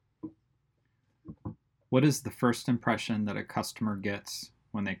What is the first impression that a customer gets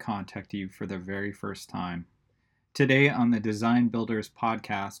when they contact you for the very first time? Today on the Design Builders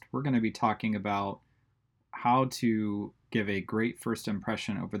podcast, we're going to be talking about how to give a great first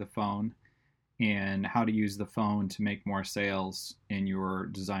impression over the phone and how to use the phone to make more sales in your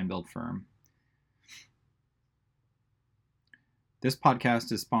design build firm. This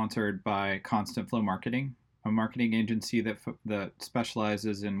podcast is sponsored by Constant Flow Marketing, a marketing agency that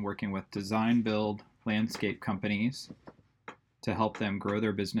specializes in working with design build landscape companies to help them grow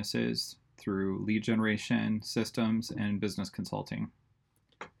their businesses through lead generation, systems, and business consulting.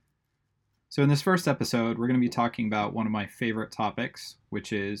 So in this first episode, we're going to be talking about one of my favorite topics,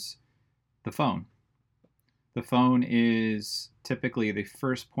 which is the phone. The phone is typically the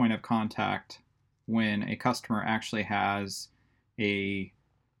first point of contact when a customer actually has a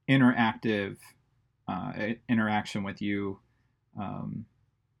interactive interaction with you.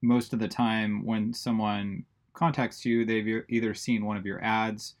 Most of the time when someone contacts you, they've either seen one of your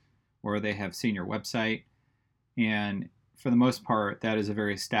ads or they have seen your website. And for the most part, that is a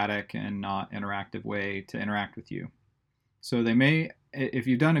very static and not interactive way to interact with you. So they may, if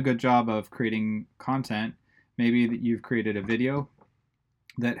you've done a good job of creating content, maybe that you've created a video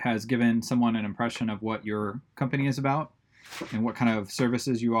that has given someone an impression of what your company is about and what kind of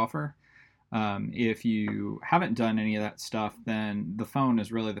services you offer. If you haven't done any of that stuff, then the phone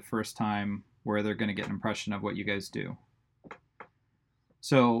is really the first time where they're going to get an impression of what you guys do.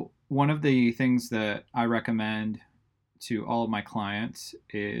 So one of the things that I recommend to all of my clients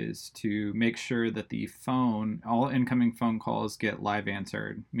is to make sure that the phone, all incoming phone calls get live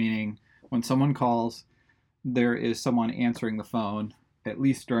answered, meaning when someone calls, there is someone answering the phone, at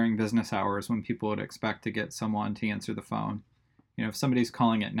least during business hours when people would expect to get someone to answer the phone. You know, if somebody's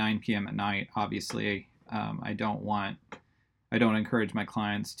calling at 9 p.m. at night, obviously, I don't encourage my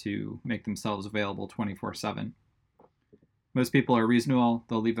clients to make themselves available 24/7. Most people are reasonable.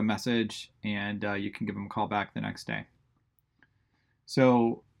 They'll leave a message and you can give them a call back the next day.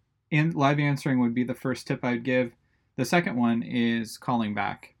 So live answering would be the first tip I'd give. The second one is calling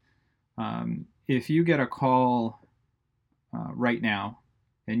back. If you get a call right now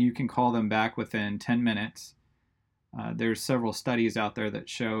and you can call them back within 10 minutes, there's several studies out there that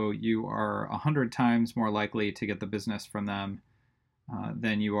show you are 100 times more likely to get the business from them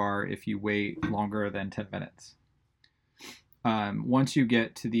than you are if you wait longer than 10 minutes. Once you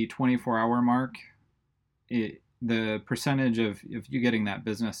get to the 24-hour mark, the percentage of you getting that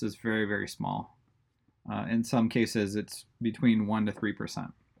business is very, very small. In some cases, it's between 1% to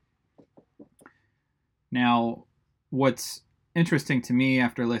 3%. Now, what's interesting to me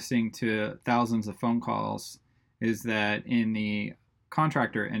after listening to thousands of phone calls is that in the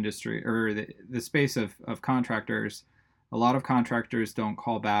contractor industry, or the space of contractors, a lot of contractors don't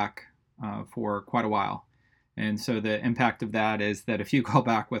call back for quite a while. And so the impact of that is that if you call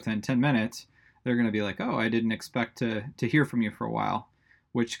back within 10 minutes, they're going to be like, oh, I didn't expect to hear from you for a while,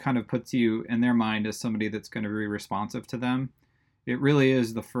 which kind of puts you in their mind as somebody that's going to be responsive to them. It really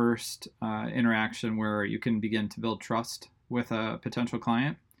is the first interaction where you can begin to build trust with a potential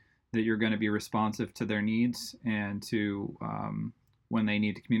client, that you're going to be responsive to their needs and to when they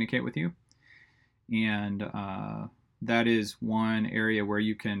need to communicate with you. And that is one area where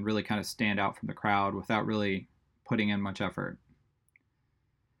you can really kind of stand out from the crowd without really putting in much effort.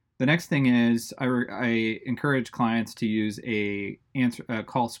 The next thing is I encourage clients to use a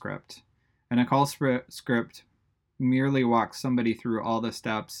call script. And a call script merely walks somebody through all the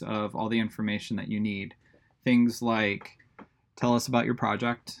steps of all the information that you need. Things like, tell us about your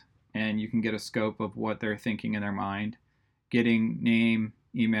project, and you can get a scope of what they're thinking in their mind, getting name,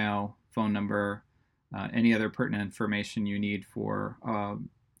 email, phone number, any other pertinent information you need for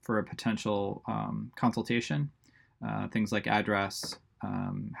a potential consultation, things like address,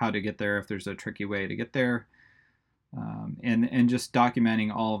 how to get there if there's a tricky way to get there, and just documenting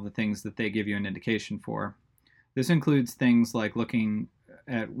all of the things that they give you an indication for. This includes things like looking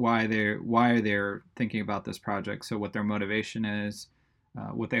at why they're thinking about this project, so what their motivation is,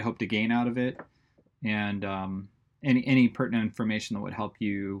 what they hope to gain out of it, and any pertinent information that would help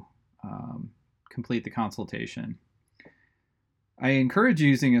you complete the consultation. I encourage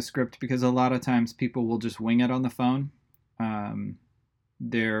using a script because a lot of times people will just wing it on the phone.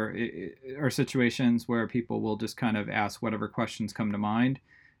 There are situations where people will just kind of ask whatever questions come to mind.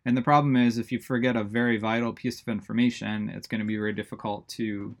 And the problem is, if you forget a very vital piece of information, it's going to be very difficult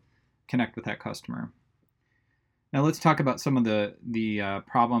to connect with that customer. Now let's talk about some of the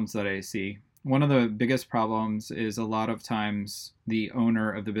problems that I see. One of the biggest problems is a lot of times the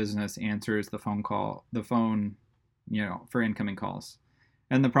owner of the business answers the phone, for incoming calls.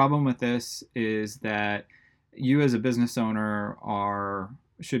 And the problem with this is that you as a business owner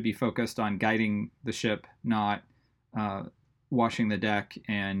should be focused on guiding the ship, not washing the deck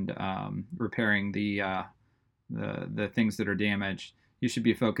and repairing the things that are damaged. You should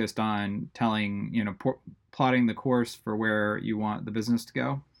be focused on plotting the course for where you want the business to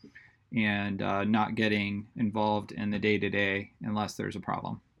go, and not getting involved in the day-to-day unless there's a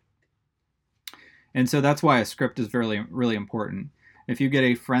problem. And so that's why a script is really, really important. If you get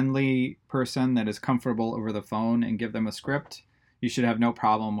a friendly person that is comfortable over the phone and give them a script, you should have no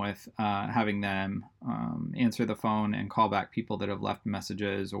problem with having them answer the phone and call back people that have left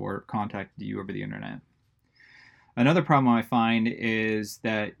messages or contacted you over the internet. Another problem I find is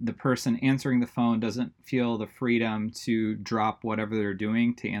that the person answering the phone doesn't feel the freedom to drop whatever they're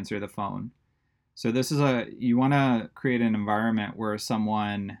doing to answer the phone. So you want to create an environment where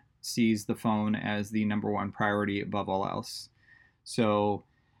someone sees the phone as the number one priority above all else. So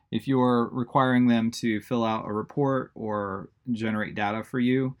if you're requiring them to fill out a report or generate data for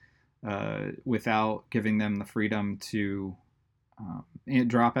you without giving them the freedom to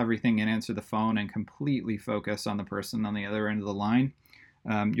drop everything and answer the phone and completely focus on the person on the other end of the line,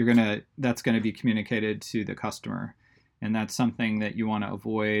 that's going to be communicated to the customer. And that's something that you want to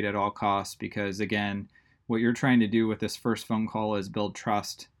avoid at all costs, because again, what you're trying to do with this first phone call is build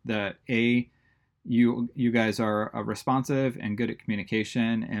trust that you guys are responsive and good at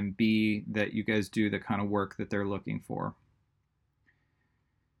communication, and B, that you guys do the kind of work that they're looking for.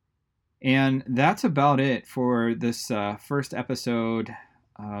 And that's about it for this first episode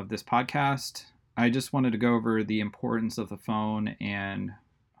of this podcast. I just wanted to go over the importance of the phone and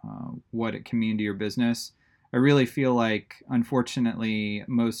what it can mean to your business. I really feel like, unfortunately,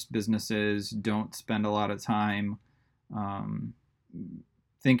 most businesses don't spend a lot of time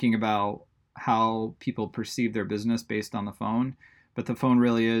thinking about how people perceive their business based on the phone. But the phone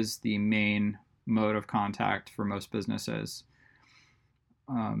really is the main mode of contact for most businesses.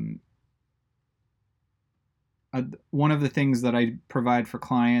 One of the things that I provide for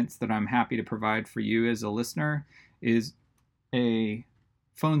clients that I'm happy to provide for you as a listener is a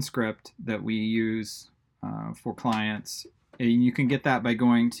phone script that we use for clients. And you can get that by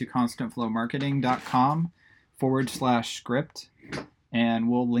going to constantflowmarketing.com/script, and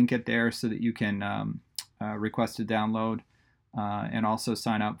we'll link it there so that you can request a download and also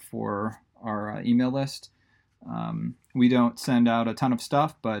sign up for our email list. We don't send out a ton of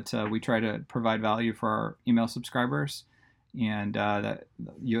stuff, but we try to provide value for our email subscribers. And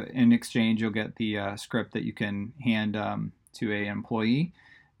in exchange, you'll get the script that you can hand to an employee,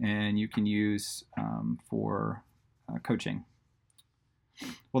 and you can use for coaching.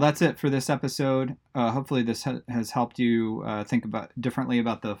 Well, that's it for this episode. Hopefully this has helped you think differently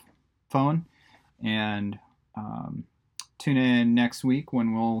about the phone. And tune in next week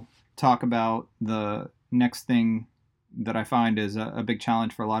when we'll talk about the next thing that I find is a big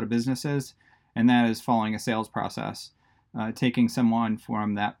challenge for a lot of businesses, and that is following a sales process. Taking someone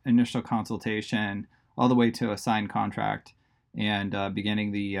from that initial consultation all the way to a signed contract and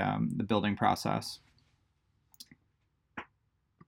beginning the building process.